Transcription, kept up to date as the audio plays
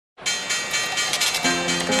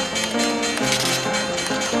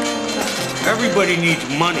Everybody needs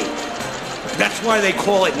money. That's why they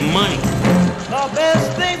call it money. The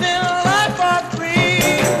best things in life are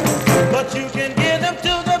free, but you can give them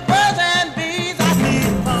to the birds and bees. I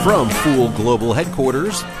need money. From Fool Global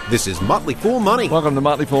Headquarters, this is Motley Fool Money. Welcome to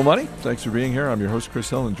Motley Fool Money. Thanks for being here. I'm your host,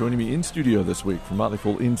 Chris Hill, and joining me in studio this week from Motley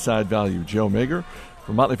Fool Inside Value, Joe Mager,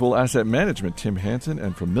 from Motley Fool Asset Management, Tim Hansen,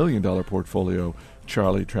 and from Million Dollar Portfolio,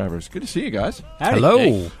 Charlie Travers. Good to see you guys. Howdy.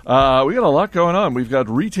 Hello. We got a lot going on. We've got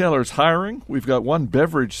retailers hiring. We've got one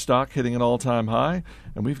beverage stock hitting an all-time high.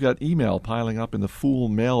 And we've got email piling up in the Fool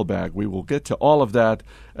mailbag. We will get to all of that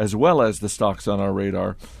as well as the stocks on our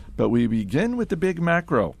radar. But we begin with the big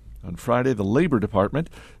macro. On Friday, the Labor Department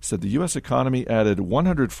said the U.S. economy added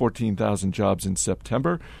 114,000 jobs in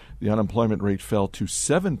September. The unemployment rate fell to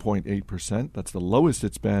 7.8%. That's the lowest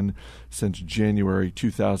it's been since January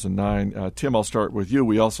 2009. Tim, I'll start with you.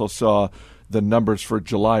 We also saw the numbers for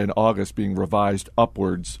July and August being revised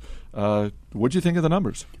upwards. What do you think of the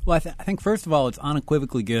numbers? Well, I think, first of all, it's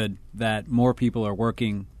unequivocally good that more people are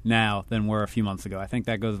working now than were a few months ago. I think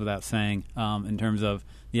that goes without saying in terms of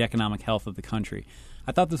the economic health of the country.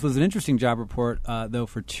 I thought this was an interesting job report, though,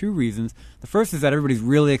 for two reasons. The first is that everybody's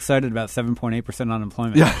really excited about 7.8%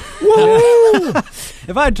 unemployment. Yeah.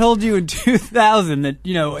 If I had told you in 2000 that,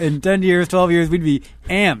 in 10 years, 12 years, we'd be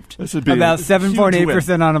amped about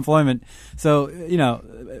 7.8% unemployment. So,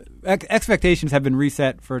 expectations have been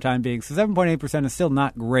reset for a time being. So 7.8% is still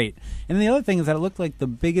not great. And then the other thing is that it looked like the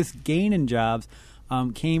biggest gain in jobs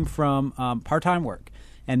came from part-time work.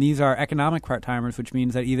 And these are economic part-timers, which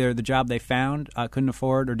means that either the job they found couldn't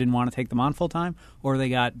afford or didn't want to take them on full-time, or they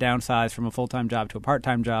got downsized from a full-time job to a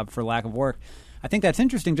part-time job for lack of work. I think that's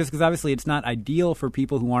interesting just because obviously it's not ideal for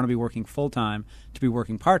people who want to be working full-time to be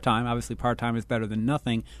working part-time. Obviously part-time is better than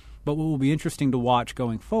nothing. But what will be interesting to watch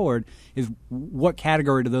going forward is what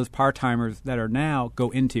category do those part-timers that are now go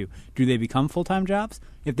into? Do they become full-time jobs?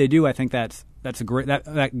 If they do, I think that's a great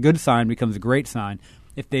that good sign becomes a great sign.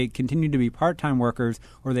 If they continue to be part-time workers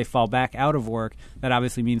or they fall back out of work, that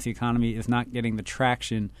obviously means the economy is not getting the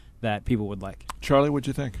traction that people would like. Charlie, what'd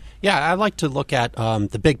you think? Yeah, I like to look at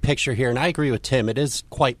the big picture here, and I agree with Tim. It is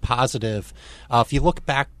quite positive. If you look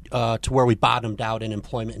back to where we bottomed out in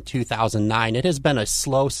employment in 2009, it has been a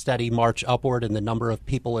slow, steady march upward in the number of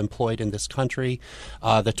people employed in this country.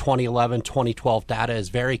 The 2011-2012 data is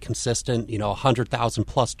very consistent. 100,000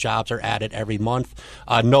 plus jobs are added every month.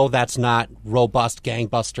 No, that's not robust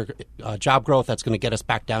gangbuster job growth. That's going to get us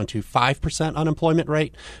back down to 5% unemployment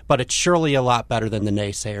rate, but it's surely a lot better than the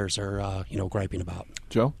naysayers are, griping about.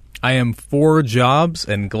 Joe? I am for jobs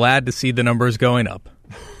and glad to see the numbers going up.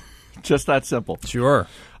 Just that simple. Sure.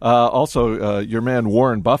 Also, your man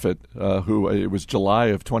Warren Buffett, who it was July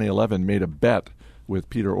of 2011, made a bet with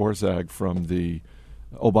Peter Orszag from the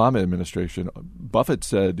Obama administration. Buffett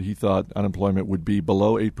said he thought unemployment would be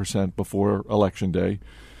below 8% before Election Day.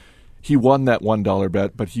 He won that $1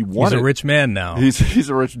 bet, but he won it. He's a rich man now. He's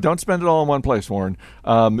a rich. Don't spend it all in one place, Warren.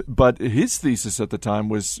 But his thesis at the time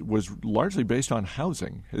was largely based on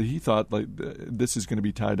housing. He thought this is going to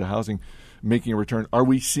be tied to housing making a return. Are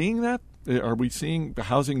we seeing that? Are we seeing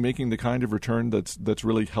housing making the kind of return that's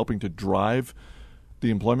really helping to drive the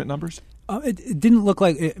employment numbers? It didn't look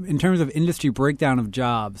like, in terms of industry breakdown of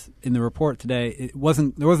jobs in the report today,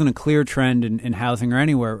 there wasn't a clear trend in housing or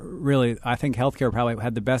anywhere, really. I think healthcare probably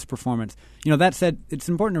had the best performance. That said, it's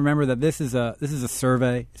important to remember that this is a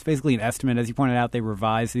survey. It's basically an estimate. As you pointed out, they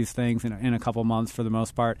revise these things in a couple months for the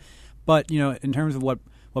most part. But, in terms of what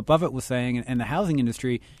Buffett was saying and the housing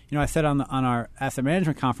industry, I said on our asset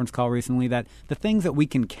management conference call recently that the things that we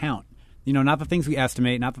can count, not the things we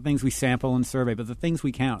estimate, not the things we sample and survey, but the things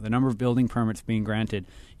we count, the number of building permits being granted,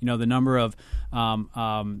 the number of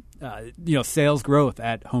sales growth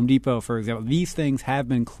at Home Depot, for example. These things have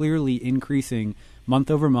been clearly increasing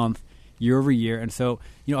month over month, year over year. And so,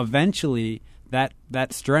 eventually that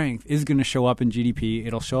strength is going to show up in GDP.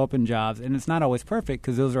 It'll show up in jobs. And it's not always perfect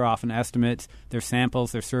because those are often estimates. They're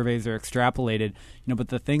samples. They're surveys. They're extrapolated. But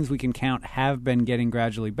the things we can count have been getting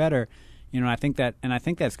gradually better. I think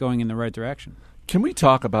that's going in the right direction. Can we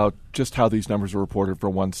talk about just how these numbers are reported for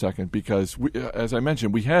 1 second? Because, as I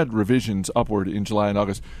mentioned, we had revisions upward in July and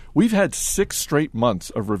August. We've had 6 straight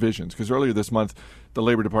months of revisions because earlier this month the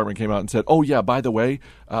Labor Department came out and said, oh, yeah, by the way,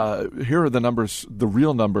 here are the numbers, the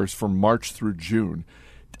real numbers from March through June.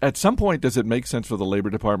 At some point, does it make sense for the Labor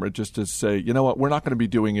Department just to say, you know what, we're not going to be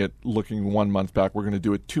doing it looking 1 month back. We're going to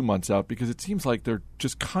do it 2 months out, because it seems like they're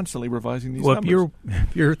just constantly revising these numbers. Well,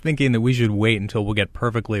 if you're thinking that we should wait until we'll get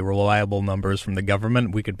perfectly reliable numbers from the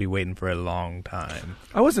government, we could be waiting for a long time.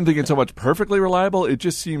 I wasn't thinking so much perfectly reliable. It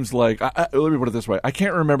just seems like, let me put it this way. I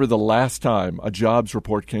can't remember the last time a jobs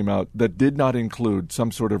report came out that did not include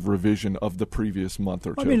some sort of revision of the previous month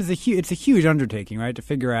or two. I mean, it's a huge undertaking, right, to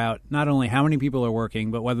figure out not only how many people are working,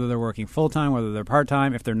 but whether they're working full-time, whether they're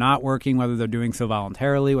part-time, if they're not working, whether they're doing so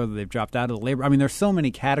voluntarily, whether they've dropped out of the labor. I mean, there's so many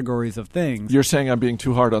categories of things. You're saying I'm being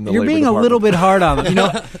too hard on the You're Labor being Department. a little bit hard on them.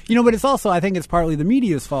 But it's also, I think it's partly the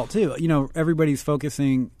media's fault, too. Everybody's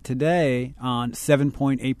focusing today on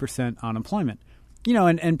 7.8% unemployment.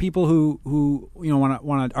 And people who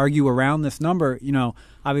want to argue around this number,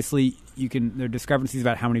 obviously there are discrepancies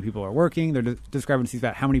about how many people are working. There are discrepancies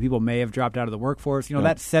about how many people may have dropped out of the workforce.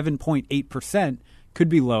 That 7.8% could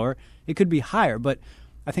be lower. It could be higher. But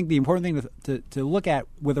I think the important thing to look at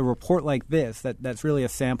with a report like this, that's really a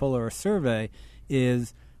sample or a survey,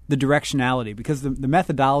 is the directionality, because the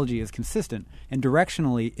methodology is consistent, and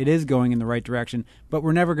directionally it is going in the right direction. But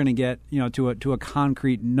we're never going to get to a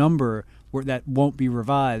concrete number that won't be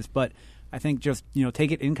revised. But I think just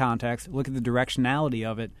take it in context, look at the directionality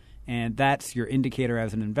of it, and that's your indicator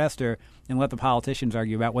as an investor, and let the politicians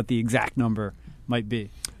argue about what the exact number might be.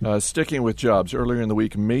 Sticking with jobs, earlier in the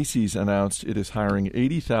week, Macy's announced it is hiring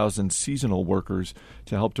 80,000 seasonal workers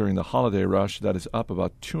to help during the holiday rush. That is up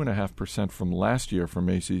about 2.5% from last year for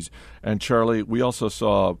Macy's. And Charlie, we also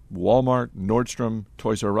saw Walmart, Nordstrom,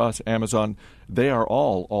 Toys R Us, Amazon. They are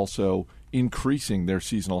all also increasing their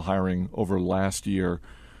seasonal hiring over last year.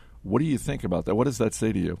 What do you think about that? What does that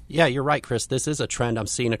say to you? Yeah, you're right, Chris. This is a trend I'm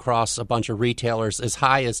seeing across a bunch of retailers, as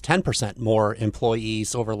high as 10% more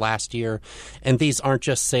employees over last year. And these aren't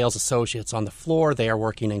just sales associates on the floor. They are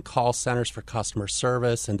working in call centers for customer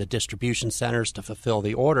service and the distribution centers to fulfill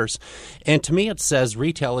the orders. And to me, it says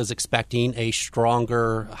retail is expecting a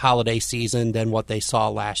stronger holiday season than what they saw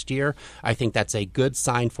last year. I think that's a good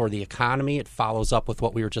sign for the economy. It follows up with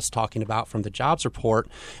what we were just talking about from the jobs report.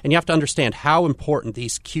 And you have to understand how important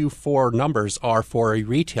these Q4 numbers are for a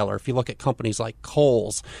retailer. If you look at companies like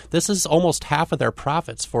Kohl's, this is almost half of their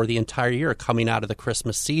profits for the entire year coming out of the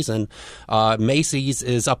Christmas season. Macy's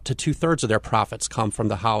is up to 2/3 of their profits come from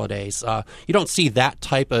the holidays. You don't see that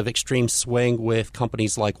type of extreme swing with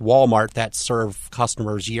companies like Walmart that serve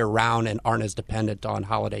customers year-round and aren't as dependent on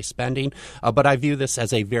holiday spending. But I view this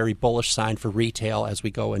as a very bullish sign for retail as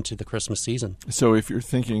we go into the Christmas season. So if you're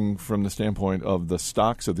thinking from the standpoint of the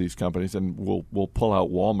stocks of these companies, and we'll pull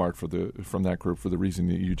out Walmart from that group for the reason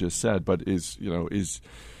that you just said, but is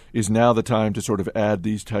now the time to sort of add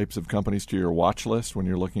these types of companies to your watch list when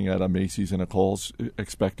you're looking at a Macy's and a Kohl's,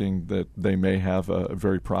 expecting that they may have a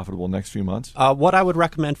very profitable next few months? What I would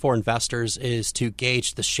recommend for investors is to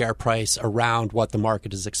gauge the share price around what the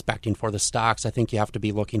market is expecting for the stocks. I think you have to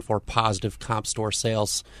be looking for positive comp store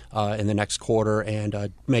sales in the next quarter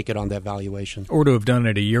and make it on that valuation. Or to have done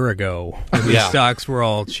it a year ago when these stocks were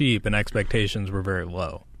all cheap and expectations were very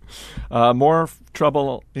low. More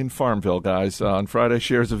trouble in Farmville, guys. On Friday,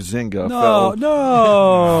 shares of Zynga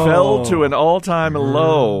fell to an all-time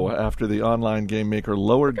low after the online game maker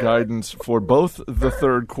lowered guidance for both the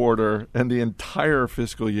third quarter and the entire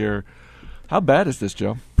fiscal year. How bad is this,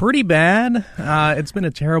 Joe? Pretty bad. It's been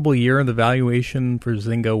a terrible year. The valuation for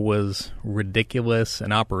Zynga was ridiculous,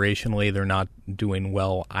 and operationally they're not doing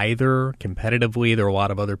well either. Competitively, there are a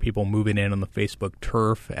lot of other people moving in on the Facebook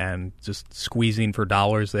turf and just squeezing for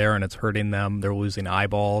dollars there, and it's hurting them. They're losing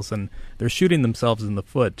eyeballs, and they're shooting themselves in the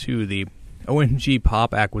foot, too. The OMG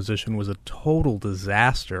Pop acquisition was a total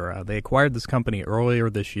disaster. They acquired this company earlier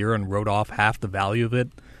this year and wrote off half the value of it.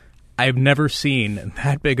 I've never seen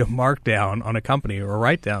that big a markdown on a company or a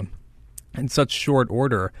write-down in such short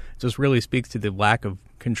order. It just really speaks to the lack of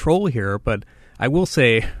control here. But I will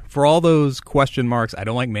say, for all those question marks, I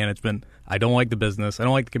don't like management, I don't like the business, I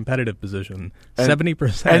don't like the competitive position.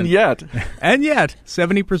 70%. And yet. And yet,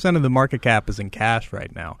 70% of the market cap is in cash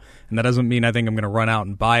right now. And that doesn't mean I think I'm going to run out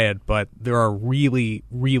and buy it, but there are really,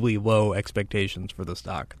 really low expectations for the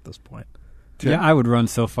stock at this point. Yeah, I would run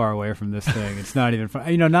so far away from this thing. It's not even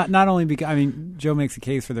fun. Not only because, Joe makes a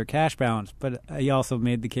case for their cash balance, but he also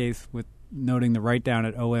made the case with noting the write-down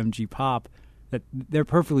at OMG Pop that they're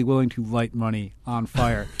perfectly willing to light money on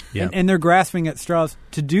fire. Yeah. And they're grasping at straws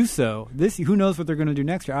to do so. Who knows what they're going to do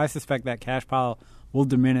next year? I suspect that cash pile will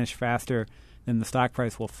diminish faster than the stock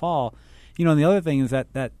price will fall. And the other thing is that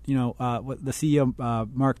what the CEO,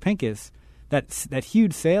 Mark Pincus, that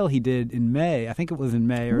huge sale he did in May. I think it was in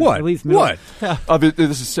May, or What? at least middle. What?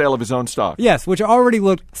 This is sale of his own stock. Yes, which already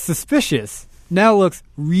looked suspicious. Now looks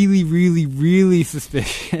really, really, really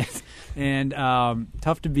suspicious, and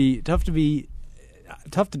tough to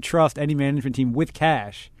trust any management team with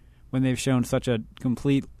cash when they've shown such a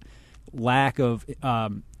complete lack of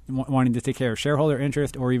wanting to take care of shareholder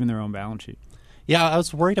interest or even their own balance sheet. Yeah, I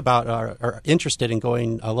was worried about or interested in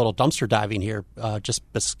going a little dumpster diving here just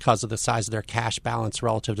because of the size of their cash balance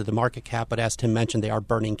relative to the market cap. But as Tim mentioned, they are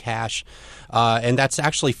burning cash. And that's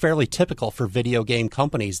actually fairly typical for video game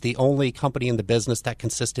companies. The only company in the business that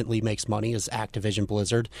consistently makes money is Activision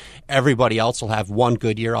Blizzard. Everybody else will have one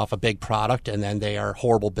good year off a big product, and then they are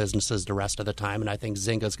horrible businesses the rest of the time. And I think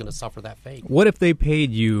Zynga is going to suffer that fate. What if they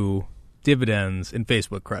paid you dividends in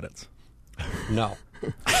Facebook credits? No.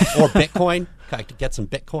 Or Bitcoin. I could get some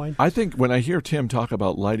Bitcoin. I think when I hear Tim talk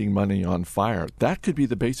about lighting money on fire, that could be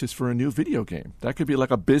the basis for a new video game. That could be like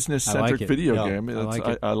a business-centric video game.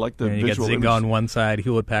 I like the you visual get Zynga image. on one side,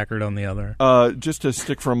 Hewlett-Packard on the other. Just to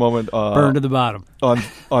stick for a moment, Burn to the bottom. on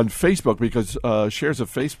Facebook, because shares of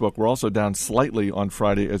Facebook were also down slightly on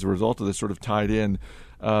Friday as a result of this, sort of tied in.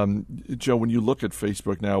 Joe, when you look at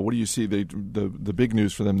Facebook now, what do you see? The big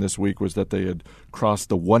news for them this week was that they had crossed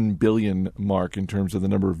the 1 billion mark in terms of the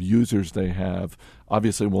number of users they have.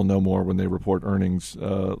 Obviously, we'll know more when they report earnings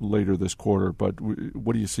later this quarter, but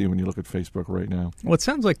what do you see when you look at Facebook right now? Well, it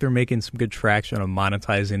sounds like they're making some good traction on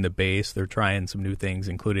monetizing the base. They're trying some new things,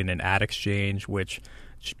 including an ad exchange, which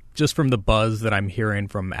just from the buzz that I'm hearing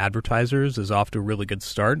from advertisers is off to a really good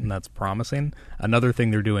start, and that's promising. Another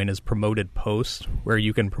thing they're doing is promoted posts, where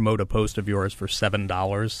you can promote a post of yours for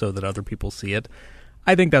 $7 so that other people see it.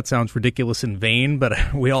 I think that sounds ridiculous and vain,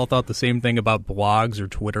 but we all thought the same thing about blogs or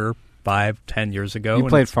Twitter 5-10 years ago. You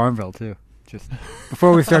played Farmville, too. Just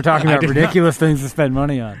before we start talking about ridiculous things to spend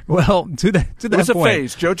money on. Well, to that It was point, a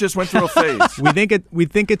phase. Joe just went through a phase. we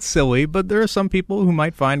think it's silly, but there are some people who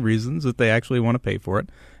might find reasons that they actually want to pay for it.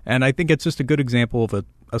 And I think it's just a good example of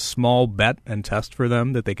a small bet and test for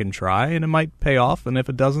them that they can try, and it might pay off. And if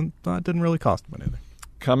it doesn't, it didn't really cost them anything.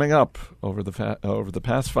 Coming up, over the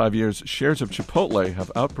past 5 years, shares of Chipotle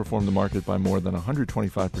have outperformed the market by more than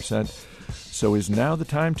 125%. So is now the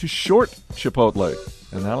time to short Chipotle?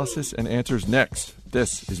 Analysis and answers next.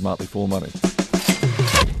 This is Motley Fool Money.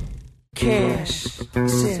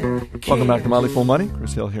 Welcome back to Motley Fool Money.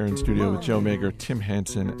 Chris Hill here in studio with Joe Mager, Tim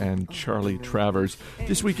Hansen, and Charlie Travers.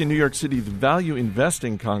 This week in New York City, the Value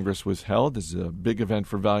Investing Congress was held. This is a big event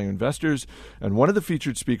for value investors, and one of the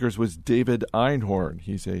featured speakers was David Einhorn.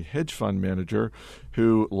 He's a hedge fund manager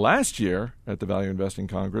who last year at the Value Investing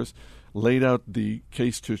Congress laid out the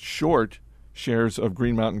case to short shares of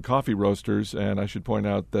Green Mountain Coffee Roasters, and I should point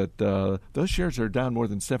out that those shares are down more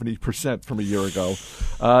than 70% from a year ago.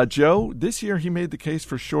 Joe, this year he made the case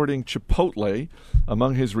for shorting Chipotle.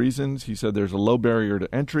 Among his reasons, he said there's a low barrier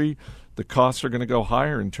to entry. The costs are going to go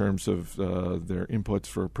higher in terms of their inputs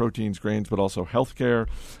for proteins, grains, but also healthcare.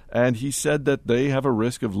 And he said that they have a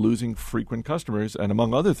risk of losing frequent customers. And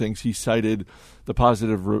among other things, he cited the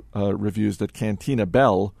positive reviews that Cantina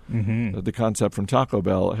Bell, the concept from Taco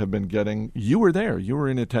Bell, have been getting. You were there. You were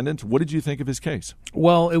in attendance. What did you think of his case?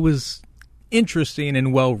 Well, it was interesting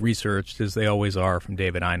and well-researched, as they always are from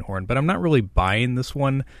David Einhorn, but I'm not really buying this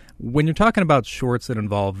one. When you're talking about shorts that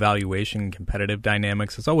involve valuation and competitive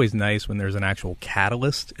dynamics, it's always nice when there's an actual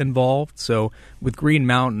catalyst involved. So with Green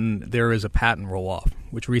Mountain, there is a patent roll-off,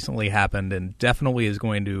 which recently happened and definitely is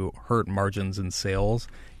going to hurt margins and sales.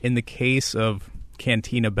 In the case of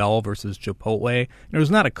Cantina Bell versus Chipotle,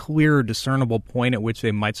 there's not a clear, discernible point at which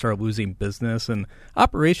they might start losing business. And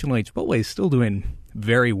operationally, Chipotle is still doing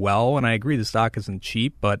very well, and I agree the stock isn't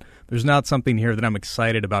cheap, but there's not something here that I'm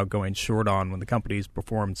excited about going short on when the company's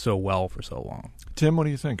performed so well for so long. Tim, what do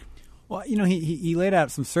you think? Well, he laid out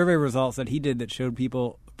some survey results that he did that showed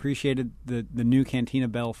people appreciated the new Cantina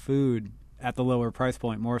Bell food at the lower price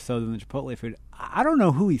point more so than the Chipotle food. I don't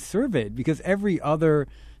know who he surveyed, because every other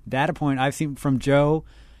data point I've seen from Joe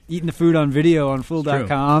eating the food on video on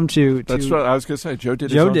Fool.com to That's what I was going to say. Joe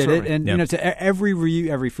did it, and yep. To every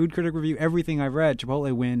review, every food critic review, everything I've read,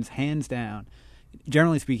 Chipotle wins hands down,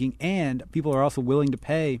 generally speaking. And people are also willing to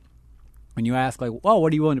pay. When you ask, like, "Oh,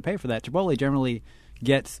 what are you willing to pay for that?" Chipotle generally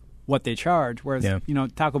gets what they charge, whereas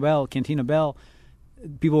Taco Bell, Cantina Bell,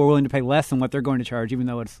 people are willing to pay less than what they're going to charge, even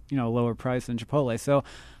though it's a lower price than Chipotle. So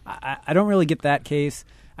I don't really get that case.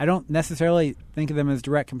 I don't necessarily think of them as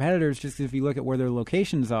direct competitors, just if you look at where their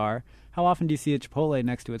locations are. How often do you see a Chipotle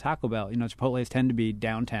next to a Taco Bell? Chipotles tend to be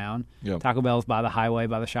downtown. Yep. Taco Bell's by the highway,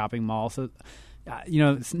 by the shopping mall. So,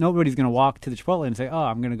 nobody's going to walk to the Chipotle and say, oh,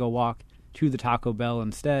 I'm going to go walk to the Taco Bell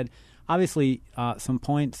instead. obviously some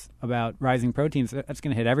points about rising proteins. That's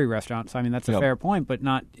going to hit every restaurant. So I mean that's a fair point, but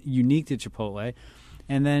not unique to Chipotle.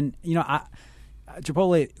 And then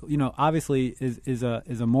Chipotle, obviously is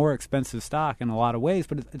a more expensive stock in a lot of ways,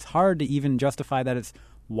 but it's hard to even justify that it's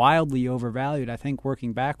wildly overvalued. I think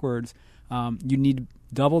working backwards, you need to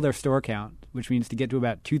double their store count, which means to get to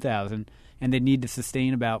about 2,000, and they need to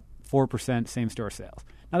sustain about 4% same-store sales.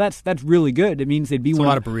 Now that's really good. It means they'd be a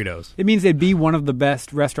lot of burritos. It means they'd be one of the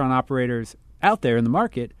best restaurant operators out there in the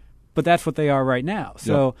market, but that's what they are right now.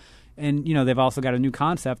 So, and they've also got a new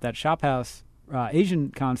concept, that Shop House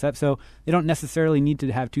Asian concept. So they don't necessarily need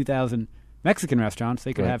to have 2,000 Mexican restaurants.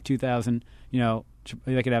 They could have 2,000.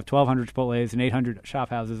 They could have 1,200 Chipotles and 800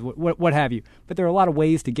 Shop Houses, what have you. But there are a lot of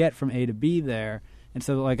ways to get from A to B there. And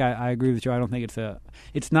so, I agree with you. I don't think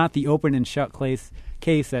it's not the open and shut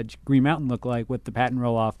case that Green Mountain looked like with the patent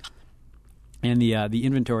roll-off and the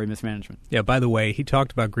inventory mismanagement. Yeah, by the way, he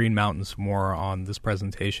talked about Green Mountain some more on this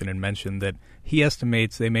presentation and mentioned that he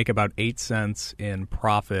estimates they make about 8 cents in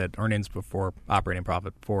profit, earnings before operating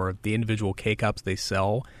profit, for the individual K-Cups they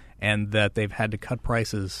sell, and that they've had to cut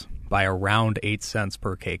prices by around 8 cents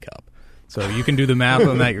per K-Cup. So you can do the math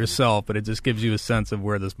on that yourself, but it just gives you a sense of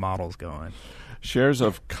where this model's going. Shares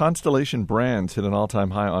of Constellation Brands hit an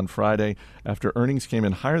all-time high on Friday after earnings came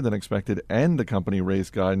in higher than expected and the company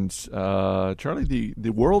raised guidance. Charlie, the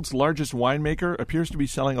world's largest winemaker appears to be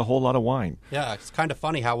selling a whole lot of wine. Yeah, it's kind of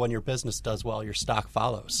funny how when your business does well, your stock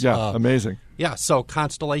follows. Yeah, amazing. Yeah, so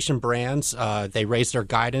Constellation Brands, they raised their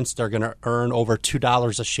guidance. They're going to earn over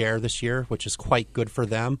 $2 a share this year, which is quite good for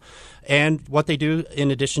them. And what they do, in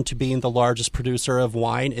addition to being the largest producer of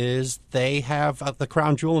wine, is they have the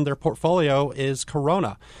crown jewel in their portfolio is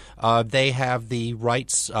Corona. They have the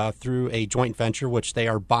rights through a joint venture, which they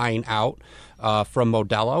are buying out from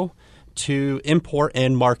Modelo, to import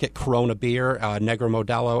and market Corona beer, Negro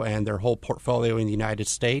Modelo, and their whole portfolio in the United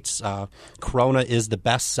States. Corona is the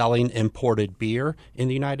best-selling imported beer in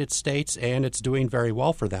the United States, and it's doing very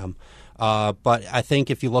well for them. But I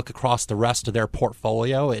think if you look across the rest of their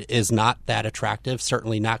portfolio, it is not that attractive,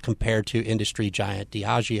 certainly not compared to industry giant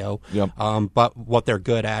Diageo. Yep. But what they're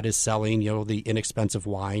good at is selling, the inexpensive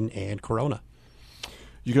wine and Corona.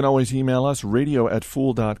 You can always email us.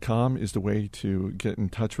 radio@fool.com is the way to get in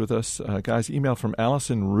touch with us. Guys, email from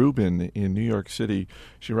Allison Rubin in New York City.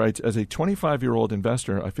 She writes, as a 25-year-old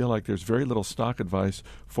investor, I feel like there's very little stock advice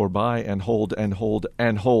for buy and hold and hold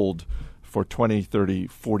and hold for 20, 30,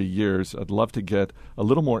 40 years. I'd love to get a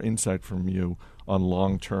little more insight from you on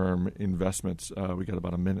long-term investments. We got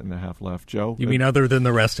about a minute and a half left. Joe? You mean other than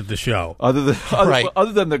the rest of the show? Other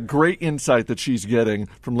than the great insight that she's getting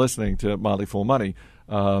from listening to Motley Fool Money.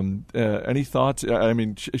 Any thoughts? I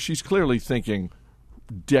mean, she's clearly thinking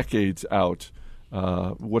decades out.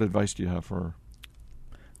 What advice do you have for her?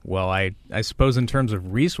 Well, I suppose in terms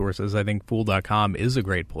of resources, I think Fool.com is a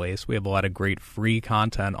great place. We have a lot of great free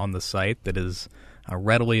content on the site that is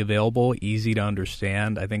readily available, easy to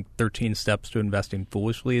understand. I think 13 Steps to Investing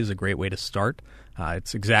Foolishly is a great way to start.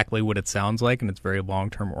 It's exactly what it sounds like, and it's very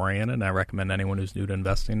long-term oriented, and I recommend anyone who's new to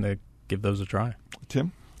investing to give those a try.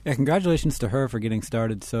 Tim? Yeah, congratulations to her for getting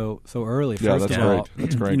started so early. Yeah, First that's of all, great.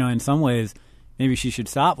 That's great. In some ways, maybe she should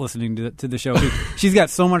stop listening to the show. She's got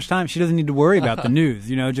so much time; she doesn't need to worry about the news.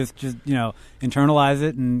 Just internalize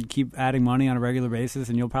it and keep adding money on a regular basis,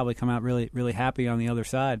 and you'll probably come out really, really happy on the other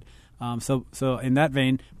side. So in that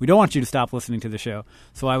vein, we don't want you to stop listening to the show.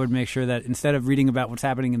 So I would make sure that instead of reading about what's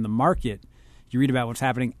happening in the market, you read about what's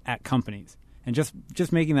happening at companies. And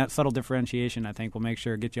just making that subtle differentiation, I think, will make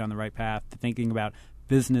sure it gets you on the right path to thinking about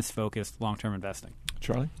business-focused long-term investing.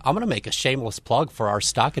 Charlie? I'm going to make a shameless plug for our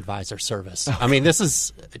stock advisor service. I mean, this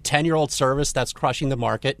is a 10-year-old service that's crushing the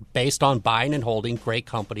market based on buying and holding great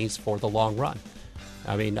companies for the long run.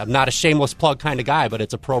 I mean, I'm not a shameless plug kind of guy, but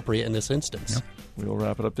it's appropriate in this instance. Yep. We'll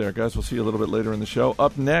wrap it up there. Guys, we'll see you a little bit later in the show.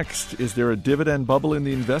 Up next, is there a dividend bubble in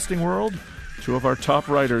the investing world? Two of our top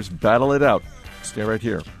writers battle it out. Stay right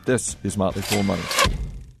here. This is Motley Fool Money.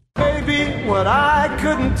 Maybe what I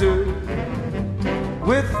couldn't do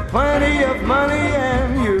with plenty of money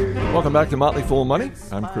and you. Welcome back to Motley Fool Money.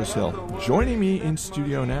 I'm Chris Hill. Joining me in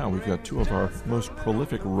studio now, we've got two of our most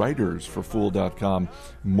prolific writers for Fool.com,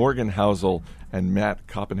 Morgan Housel and Matt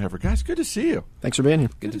Koppenhefer. Guys, good to see you. Thanks for being here.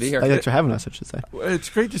 Good to be here. Thanks for having us, I should say. It's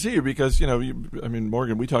great to see you because,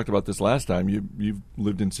 Morgan, we talked about this last time. You've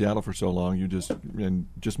lived in Seattle for so long. You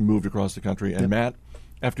just moved across the country. And Matt,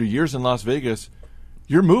 after years in Las Vegas,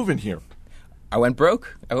 you're moving here. I went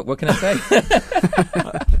broke. What can I say?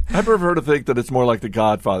 I prefer to think that it's more like The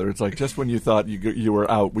Godfather. It's like just when you thought you were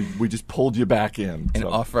out, we just pulled you back in. An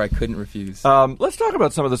offer I couldn't refuse. Let's talk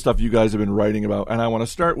about some of the stuff you guys have been writing about, and I want to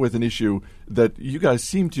start with an issue that you guys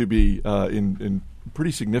seem to be in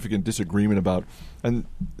pretty significant disagreement about, and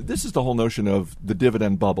this is the whole notion of the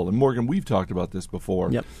dividend bubble. And Morgan, we've talked about this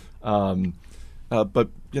before. Yep. But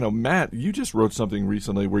Matt, you just wrote something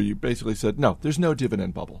recently where you basically said, no, there's no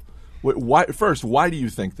dividend bubble. Why do you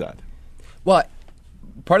think that? Well,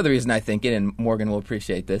 part of the reason I think it, and Morgan will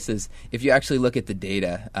appreciate this, is if you actually look at the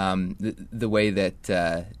data, the way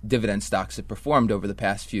that dividend stocks have performed over the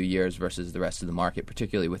past few years versus the rest of the market,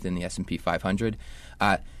 particularly within the S&P 500,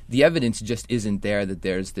 the evidence just isn't there that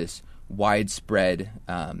there's this widespread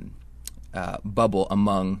bubble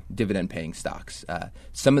among dividend-paying stocks.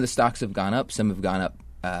 Some of the stocks have gone up, some have gone up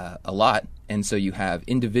a lot, and so you have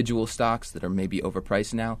individual stocks that are maybe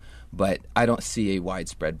overpriced now, but I don't see a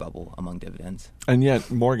widespread bubble among dividends. And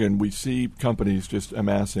yet, Morgan, we see companies just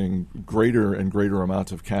amassing greater and greater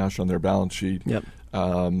amounts of cash on their balance sheet. Yep.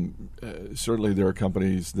 Certainly there are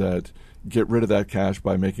companies that get rid of that cash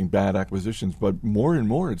by making bad acquisitions, but more and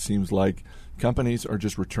more it seems like companies are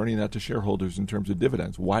just returning that to shareholders in terms of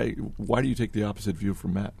dividends. Why do you take the opposite view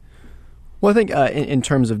from Matt? Well, I think in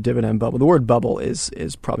terms of dividend bubble, the word bubble is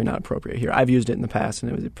probably not appropriate here. I've used it in the past,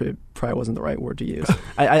 and it probably wasn't the right word to use.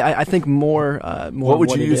 I think more. What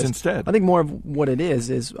would you use instead? I think more of what it is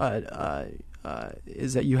that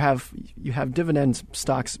you have dividend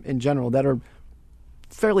stocks in general that are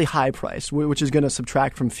fairly high priced, which is going to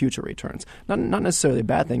subtract from future returns. Not necessarily a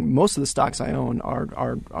bad thing. Most of the stocks I own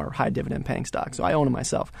are high dividend paying stocks, so I own them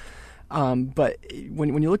myself. But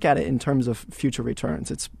when you look at it in terms of future returns,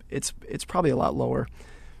 it's probably a lot lower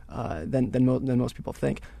than most people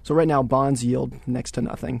think. So right now, bonds yield next to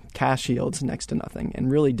nothing, cash yields next to nothing,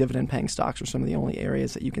 and really dividend-paying stocks are some of the only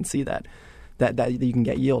areas that you can see that you can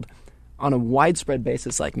get yield on a widespread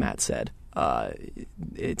basis, like Matt said.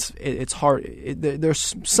 It's hard.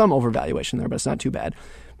 There's some overvaluation there, but it's not too bad.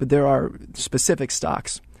 But there are specific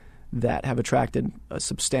stocks that have attracted a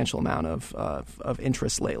substantial amount of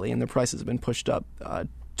interest lately, and their prices have been pushed up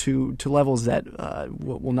to levels that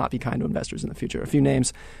will not be kind to investors in the future. A few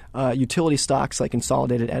names: utility stocks like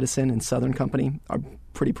Consolidated Edison and Southern Company are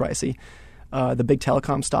pretty pricey. The big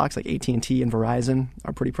telecom stocks like AT&T and Verizon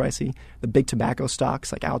are pretty pricey. The big tobacco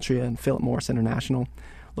stocks like Altria and Philip Morris International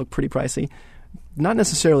look pretty pricey. Not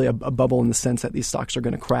necessarily a bubble in the sense that these stocks are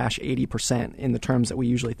going to crash 80% in the terms that we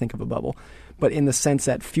usually think of a bubble, but in the sense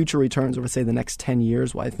that future returns over, say, the next 10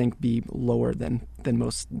 years will, I think, be lower than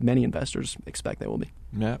many investors expect they will be.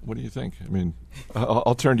 Matt, what do you think? I mean,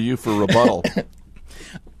 I'll turn to you for rebuttal.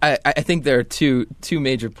 I think there are two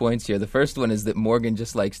major points here. The first one is that Morgan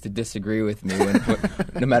just likes to disagree with me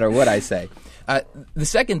no matter what I say. The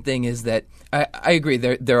second thing is that I agree.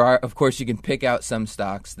 There are, of course, you can pick out some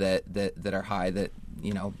stocks that are high that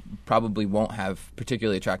probably won't have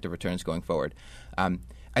particularly attractive returns going forward.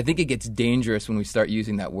 I think it gets dangerous when we start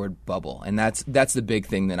using that word bubble, and that's the big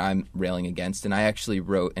thing that I'm railing against. And I actually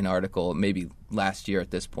wrote an article maybe last year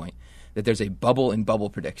at this point that there's a bubble in bubble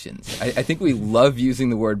predictions. I think we love using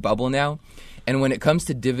the word bubble now, and when it comes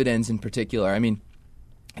to dividends in particular, I mean,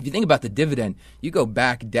 if you think about the dividend, you go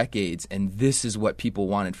back decades, and this is what people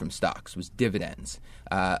wanted from stocks, was dividends.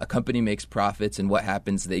 A company makes profits, and what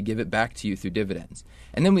happens? They give it back to you through dividends.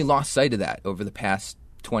 And then we lost sight of that over the past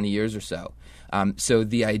 20 years or so. So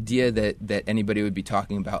the idea that anybody would be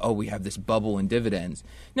talking about, oh, we have this bubble in dividends.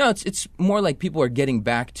 No, it's more like people are getting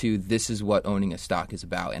back to this is what owning a stock is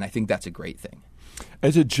about, and I think that's a great thing.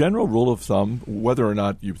 As a general rule of thumb, whether or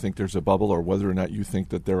not you think there's a bubble or whether or not you think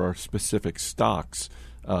that there are specific stocks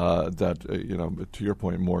that, to your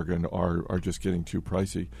point, Morgan, are just getting too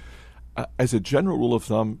pricey. As a general rule of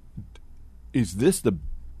thumb, is this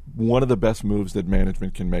one of the best moves that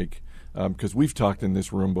management can make? Because we've talked in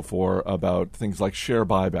this room before about things like share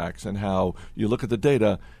buybacks and how you look at the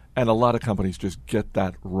data and a lot of companies just get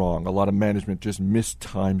that wrong. A lot of management just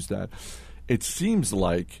mistimes that. It seems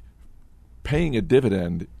like paying a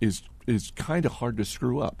dividend is kind of hard to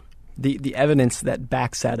screw up. The evidence that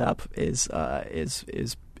backs that up is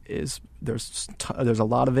there's a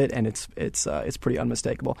lot of it, and it's pretty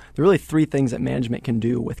unmistakable. There are really three things that management can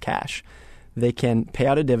do with cash. They can pay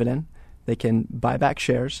out a dividend, they can buy back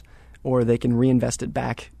shares, or they can reinvest it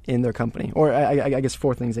back in their company. Or I guess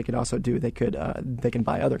four things they could also do. They can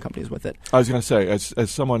buy other companies with it. I was going to say, as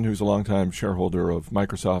someone who's a longtime shareholder of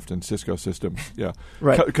Microsoft and Cisco systems, yeah,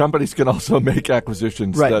 right. Companies can also make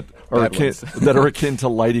acquisitions right. that are akin to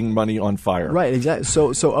lighting money on fire. Right, exactly.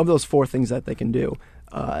 So of those four things that they can do,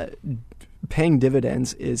 paying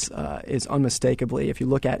dividends is unmistakably, if you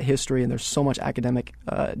look at history, and there's so much academic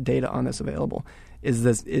data on this available,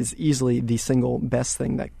 is easily the single best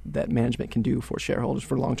thing that management can do for shareholders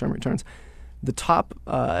for long-term returns. The top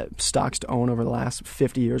stocks to own over the last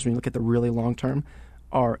 50 years, when you look at the really long term,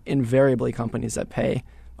 are invariably companies that pay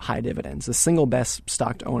high dividends. The single best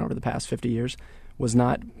stock to own over the past 50 years was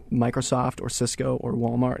not Microsoft or Cisco or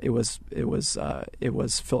Walmart. It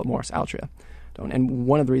was Philip Morris Altria. And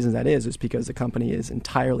one of the reasons that is because the company is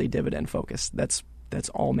entirely dividend focused. That's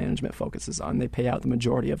all management focuses on. They pay out the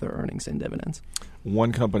majority of their earnings in dividends.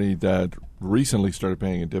 One company that recently started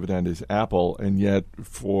paying a dividend is Apple, and yet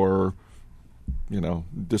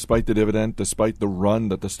despite the dividend, despite the run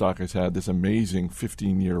that the stock has had, this amazing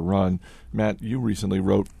 15-year run, Matt, you recently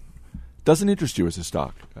wrote, doesn't interest you as a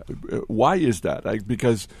stock. Why is that?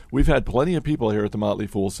 Because we've had plenty of people here at the Motley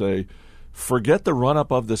Fool say, forget the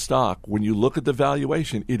run-up of the stock. When you look at the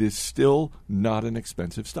valuation, it is still not an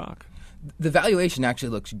expensive stock. The valuation actually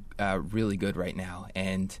looks really good right now,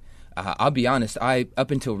 and I'll be honest.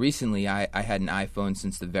 Up until recently, I had an iPhone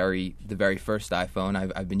since the very first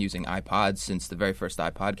iPhone. I've been using iPods since the very first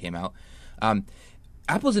iPod came out.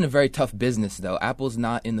 Apple's in a very tough business, though. Apple's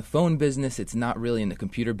not in the phone business. It's not really in the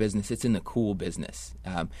computer business. It's in the cool business.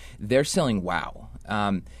 They're selling wow,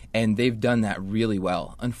 and they've done that really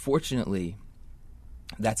well. Unfortunately,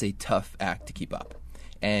 that's a tough act to keep up.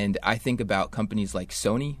 And I think about companies like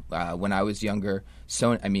Sony. When I was younger,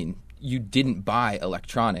 you didn't buy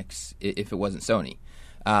electronics if it wasn't Sony.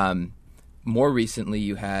 More recently,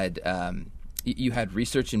 you had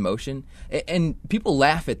Research in Motion, and people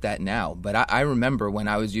laugh at that now. But I remember when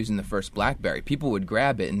I was using the first BlackBerry, people would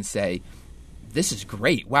grab it and say, "This is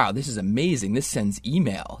great! Wow, this is amazing! This sends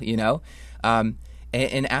email."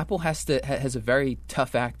 And Apple has a very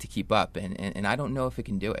tough act to keep up, and I don't know if it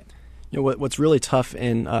can do it. What's really tough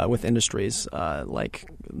in with industries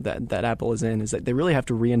like that Apple is in is that they really have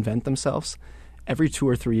to reinvent themselves every 2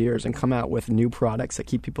 or 3 years and come out with new products that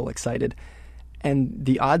keep people excited. And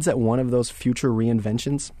the odds that one of those future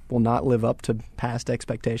reinventions will not live up to past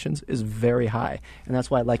expectations is very high. And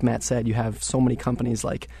that's why, like Matt said, you have so many companies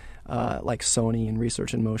like Sony and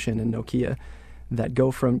Research in Motion and Nokia that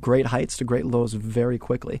go from great heights to great lows very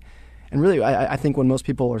quickly. And really, I think when most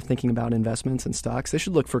people are thinking about investments in stocks, they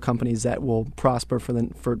should look for companies that will prosper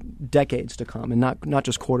for decades to come, and not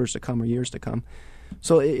just quarters to come or years to come.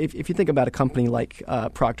 So if you think about a company like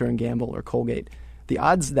Procter & Gamble or Colgate, the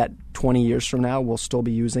odds that 20 years from now we'll still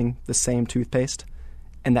be using the same toothpaste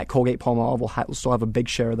and that Colgate-Palmolive will still have a big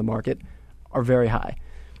share of the market are very high.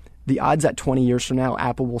 The odds that 20 years from now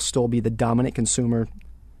Apple will still be the dominant consumer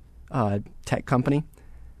tech company,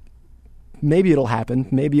 maybe it'll happen,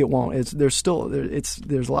 maybe it won't. There's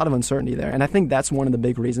a lot of uncertainty there, and I think that's one of the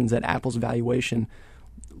big reasons that Apple's valuation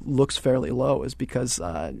looks fairly low is because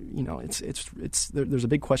there's a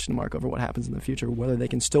big question mark over what happens in the future, whether they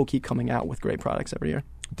can still keep coming out with great products every year.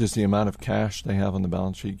 Does the amount of cash they have on the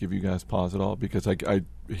balance sheet give you guys pause at all? Because I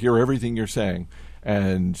hear everything you're saying,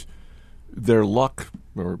 and their luck,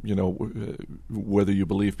 or whether you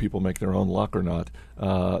believe people make their own luck or not,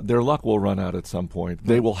 their luck will run out at some point.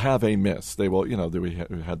 They will have a miss. They will, we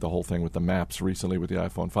had the whole thing with the maps recently with the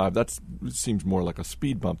iPhone 5. That seems more like a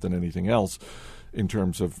speed bump than anything else in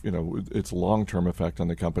terms of its long-term effect on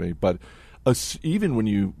the company. But even when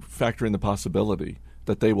you factor in the possibility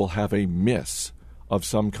that they will have a miss of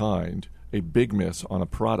some kind, a big miss on a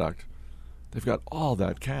product, they've got all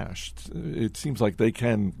that cash. It seems like they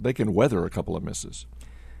can weather a couple of misses.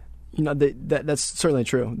 That's certainly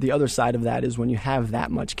true. The other side of that is when you have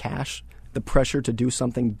that much cash, the pressure to do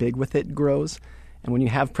something big with it grows, and when you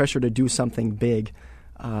have pressure to do something big,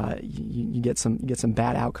 you get some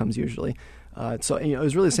bad outcomes usually. So it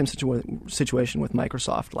was really the same situation with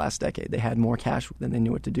Microsoft last decade. They had more cash than they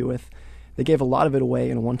knew what to do with. They gave a lot of it away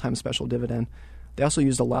in a one-time special dividend. They also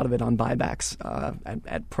used a lot of it on buybacks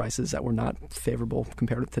at prices that were not favorable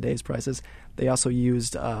compared to today's prices. They also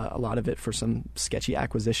used a lot of it for some sketchy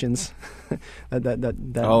acquisitions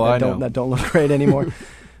that don't look great anymore.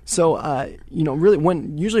 So really,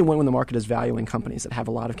 when the market is valuing companies that have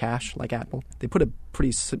a lot of cash, like Apple, they put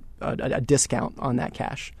a discount on that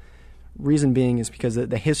cash. Reason being is because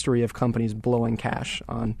the history of companies blowing cash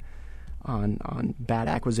on bad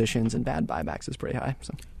acquisitions and bad buybacks is pretty high.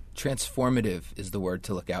 So. Transformative is the word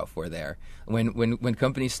to look out for there. When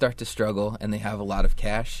companies start to struggle and they have a lot of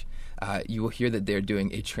cash, you will hear that they're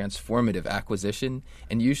doing a transformative acquisition,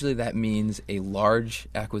 and usually that means a large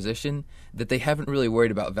acquisition that they haven't really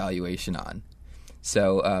worried about valuation on.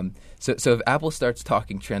 So if Apple starts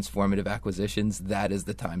talking transformative acquisitions, that is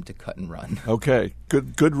the time to cut and run. Okay,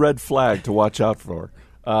 good red flag to watch out for.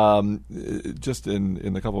 Just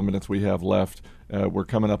in the couple of minutes we have left, we're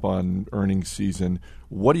coming up on earnings season.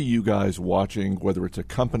 What are you guys watching, whether it's a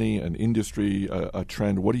company, an industry, a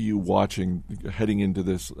trend? What are you watching heading into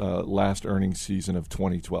this last earnings season of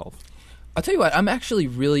 2012? I'll tell you what, I'm actually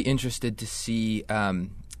really interested to see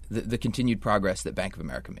the continued progress that Bank of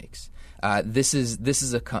America makes. This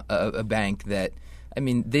is a bank that, I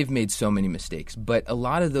mean, they've made so many mistakes, but a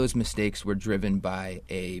lot of those mistakes were driven by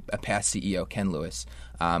a past CEO, Ken Lewis,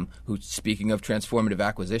 who, speaking of transformative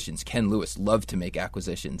acquisitions, Ken Lewis loved to make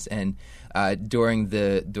acquisitions. And during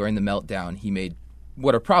the meltdown, he made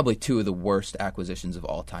what are probably two of the worst acquisitions of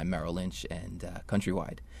all time, Merrill Lynch and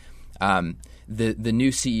Countrywide. The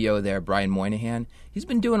new CEO there, Brian Moynihan, he's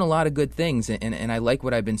been doing a lot of good things, and I like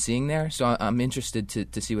what I've been seeing there. So I'm interested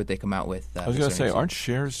to see what they come out with. I was going to say, aren't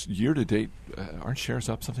shares year to date? Aren't shares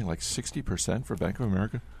up something like 60% for Bank of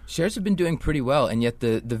America? Shares have been doing pretty well, and yet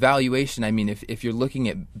the valuation. I mean, if you're looking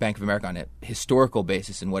at Bank of America on a historical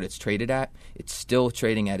basis and what it's traded at, it's still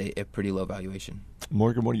trading at a pretty low valuation.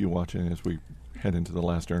 Morgan, what are you watching as we head into the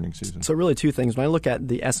last earnings season? So really two things. When I look at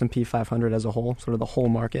the S&P 500 as a whole, sort of the whole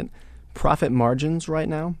market, profit margins right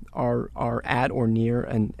now are at or near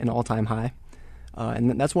an all-time high.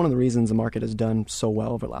 And that's one of the reasons the market has done so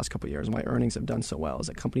well over the last couple of years, and why earnings have done so well, is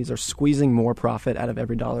that companies are squeezing more profit out of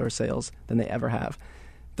every dollar of sales than they ever have.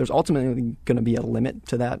 There's ultimately going to be a limit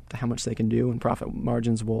to that, to how much they can do, and profit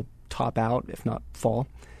margins will top out, if not fall.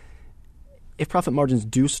 If profit margins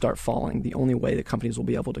do start falling, the only way that companies will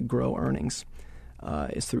be able to grow earnings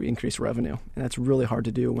is through increased revenue. And that's really hard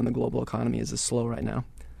to do when the global economy is as slow right now.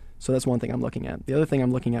 So that's one thing I'm looking at. The other thing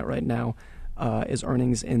I'm looking at right now is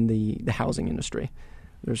earnings in the housing industry.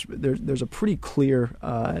 There's a pretty clear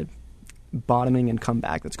bottoming and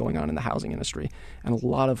comeback that's going on in the housing industry. And a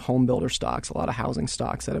lot of home builder stocks, a lot of housing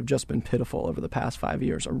stocks that have just been pitiful over the past 5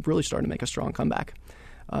 years are really starting to make a strong comeback.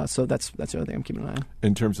 So that's the other thing I'm keeping an eye on.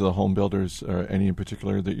 In terms of the home builders, any in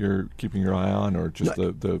particular that you're keeping your eye on, or just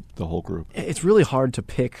the whole group? It's really hard to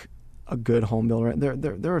pick a good home builder.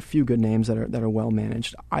 There are a few good names that are well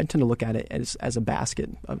managed. I tend to look at it as a basket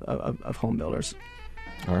of home builders.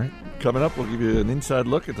 All right. Coming up, we'll give you an inside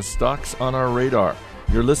look at the stocks on our radar.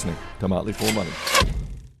 You're listening to Motley Fool Money.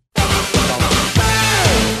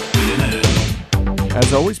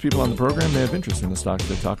 As always, people on the program may have interest in the stocks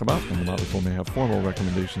they talk about, and the Motley Fool may have formal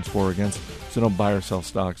recommendations for or against, so don't buy or sell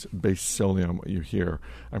stocks based solely on what you hear.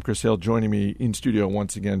 I'm Chris Hale. Joining me in studio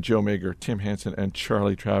once again, Joe Mager, Tim Hansen, and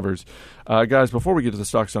Charlie Travers. Guys, before we get to the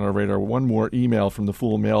stocks on our radar, one more email from the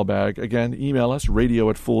Fool mailbag. Again, email us,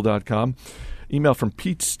 radio@fool.com. Email from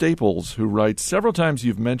Pete Staples, who writes, several times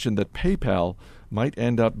you've mentioned that PayPal might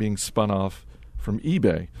end up being spun off from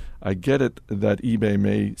eBay. I get it that eBay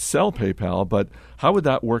may sell PayPal, but how would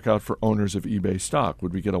that work out for owners of eBay stock?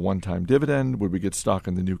 Would we get a one-time dividend? Would we get stock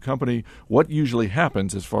in the new company? What usually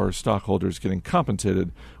happens as far as stockholders getting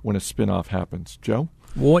compensated when a spin-off happens? Joe?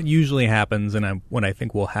 Well, what usually happens, and what I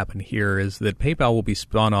think will happen here, is that PayPal will be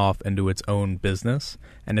spun off into its own business.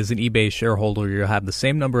 And as an eBay shareholder, you'll have the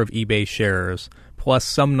same number of eBay shares plus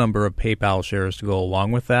some number of PayPal shares to go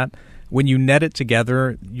along with that. When you net it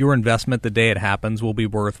together, your investment the day it happens will be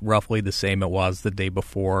worth roughly the same it was the day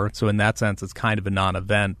before. So in that sense, it's kind of a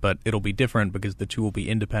non-event, but it'll be different because the two will be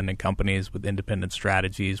independent companies with independent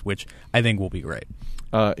strategies, which I think will be great.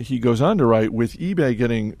 He goes on to write, with eBay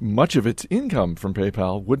getting much of its income from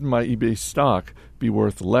PayPal, wouldn't my eBay stock be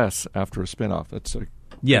worth less after a spinoff? That's a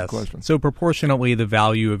Yes. question. So proportionally, the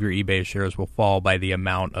value of your eBay shares will fall by the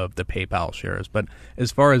amount of the PayPal shares. But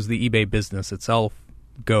as far as the eBay business itself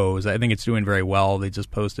goes, I think it's doing very well. They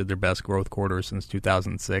just posted their best growth quarter since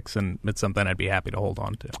 2006, and it's something I'd be happy to hold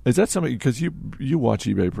on to. Is that something, because you watch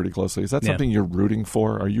eBay pretty closely, is that something you're rooting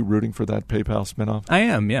for? Are you rooting for that PayPal spinoff? I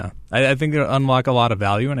am, yeah. I think it'll unlock a lot of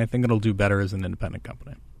value, and I think it'll do better as an independent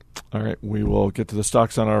company. All right, we will get to the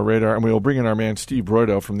stocks on our radar, and we will bring in our man Steve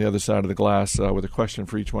Broido from the other side of the glass with a question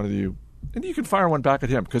for each one of you. And you can fire one back at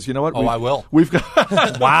him, because you know what? I will. We've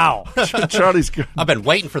got Wow. Charlie's good. I've been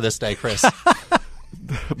waiting for this day, Chris.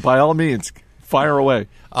 By all means, fire away.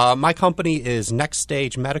 My company is Next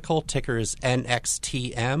Stage Medical, ticker is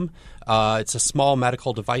NXTM. It's a small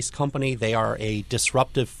medical device company. They are a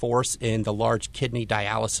disruptive force in the large kidney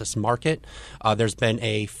dialysis market. There's been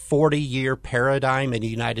a 40-year paradigm in the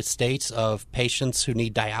United States of patients who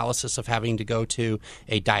need dialysis of having to go to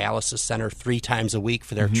a dialysis center 3 times a week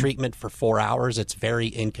for their treatment for 4 hours. It's very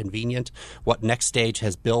inconvenient. What Next Stage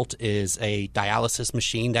has built is a dialysis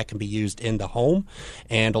machine that can be used in the home,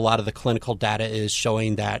 and a lot of the clinical data is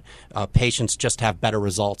showing that patients just have better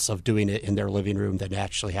results of doing it in their living room than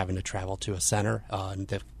actually having to travel to a center, and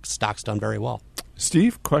the stock's done very well.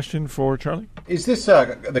 Steve, question for Charlie? Is this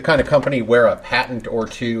the kind of company where a patent or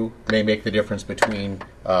two may make the difference between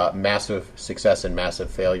massive success and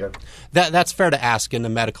massive failure? That's fair to ask in the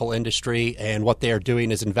medical industry, and what they are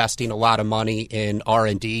doing is investing a lot of money in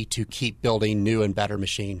R&D to keep building new and better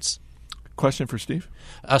machines. Question for Steve?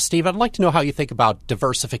 Steve, I'd like to know how you think about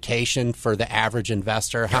diversification for the average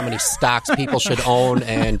investor, how many stocks people should own,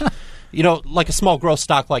 and like a small growth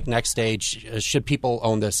stock like Next Stage, should people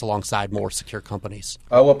own this alongside more secure companies?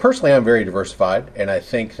 Well, personally, I'm very diversified, and I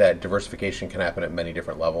think that diversification can happen at many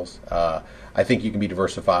different levels. I think you can be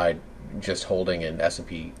diversified just holding an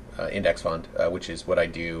S&P index fund, which is what I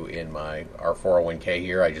do in our 401k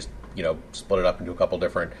here. I just split it up into a couple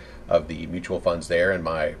different of the mutual funds there in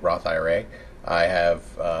my Roth IRA. I have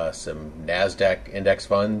some NASDAQ index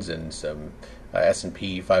funds and some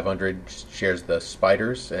S&P 500 shares, the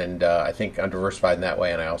spiders, and I think I'm diversified in that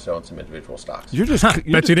way, and I also own some individual stocks.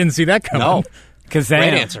 Bet you didn't see that coming. No. Great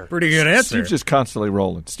answer. Pretty good answer. Steve's just constantly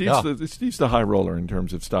rolling. Steve's the high roller in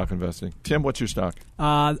terms of stock investing. Tim, what's your stock?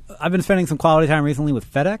 I've been spending some quality time recently with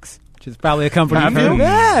FedEx, which is probably a company. Have you?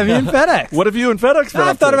 Yeah, me and FedEx. What have you and FedEx been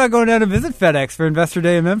I up thought to? about going down to visit FedEx for Investor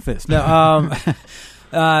Day in Memphis. No,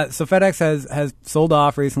 so FedEx has sold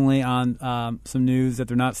off recently on some news that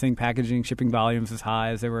they're not seeing packaging shipping volumes as high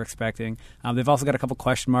as they were expecting. They've also got a couple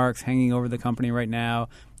question marks hanging over the company right now,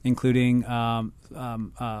 including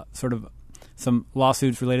sort of some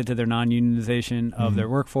lawsuits related to their non-unionization of their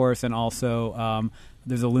workforce, and also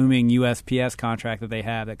there's a looming USPS contract that they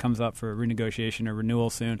have that comes up for renegotiation or renewal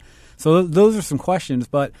soon. So those are some questions,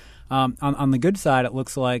 but on the good side, it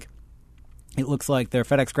looks like their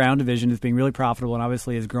FedEx Ground division is being really profitable and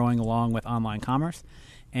obviously is growing along with online commerce.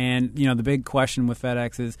 And the big question with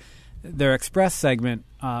FedEx is their express segment.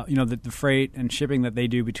 The freight and shipping that they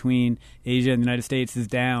do between Asia and the United States is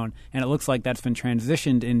down, and it looks like that's been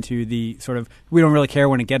transitioned into the sort of we don't really care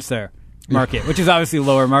when it gets there market, which is obviously a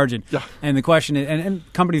lower margin. Yeah. And the question is, and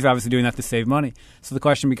companies are obviously doing that to save money. So the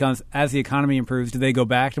question becomes, as the economy improves, do they go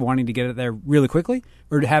back to wanting to get it there really quickly,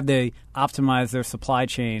 or have they optimized their supply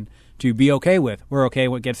chain to be okay with? We're okay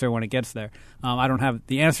what gets there when it gets there. I don't have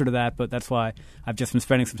the answer to that, but that's why I've just been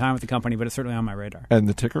spending some time with the company, but it's certainly on my radar. And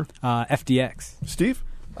the ticker? FDX. Steve?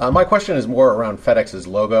 My question is more around FedEx's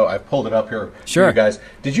logo. I've pulled it up here Sure. for you guys.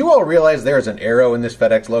 Did you all realize there's an arrow in this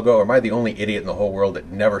FedEx logo, or am I the only idiot in the whole world that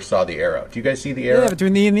never saw the arrow? Do you guys see the arrow? Yeah,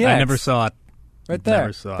 between the E and the X. I never saw it. Right there.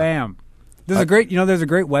 Never saw it. Bam. There's a great, there's a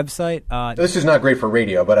great website. This is not great for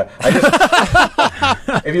radio, but I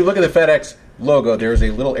just if you look at the FedEx logo, there's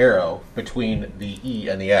a little arrow between the E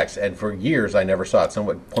and the X, and for years I never saw it.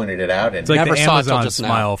 Someone pointed it out, and It's like Never the saw it till Amazon just now.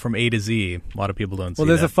 smile from A to Z. A lot of people don't see Well,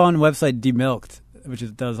 there's that. a fun website, Demilked, which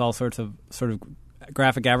does all sorts of sort of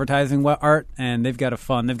graphic advertising art, and they've got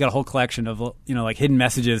a whole collection of like hidden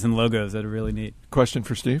messages and logos that are really neat. Question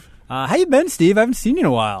for Steve? How you been, Steve? I haven't seen you in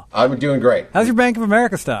a while. I'm doing great. How's your Bank of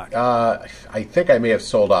America stock? I think I may have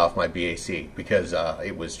sold off my BAC because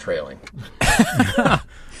it was trailing.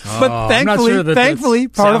 But I'm not sure that thankfully,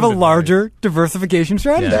 that part of a sounded larger diversification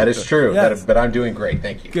strategy. That is true, Yes. but I'm doing great.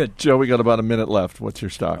 Thank you. Good. Joe, we got about a minute left. What's your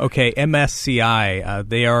stock? Okay, MSCI.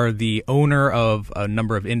 They are the owner of a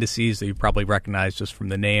number of indices that you probably recognize just from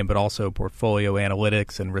the name, but also portfolio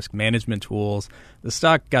analytics and risk management tools. The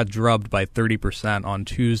stock got drubbed by 30% on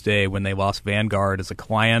Tuesday when they lost Vanguard as a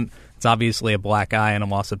client. It's obviously a black eye and a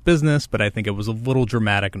loss of business, but I think it was a little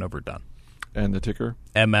dramatic and overdone. And the ticker?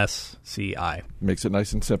 MSCI. Makes it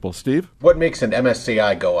nice and simple. Steve? What makes an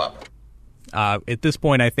MSCI go up? At this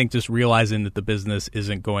point, I think just realizing that the business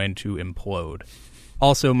isn't going to implode.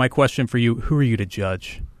 Also, my question for you, who are you to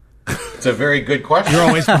judge? It's a very good question. You're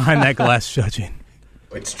always behind that glass judging.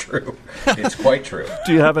 It's true. It's quite true.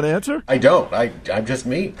 Do you have an answer? I don't. I'm just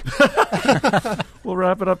me. We'll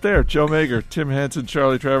wrap it up there. Joe Mager, Tim Hansen,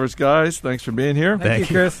 Charlie Travers. Guys, thanks for being here. Thank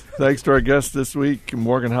you, Chris. Thanks to our guests this week,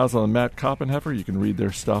 Morgan Housel and Matt Koppenheffer. You can read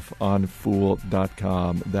their stuff on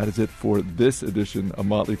Fool.com. That is it for this edition of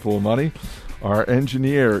Motley Fool Money. Our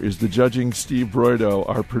engineer is the judging Steve Broido.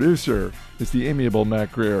 Our producer is the amiable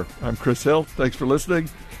Matt Greer. I'm Chris Hill. Thanks for listening.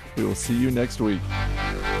 We will see you next week.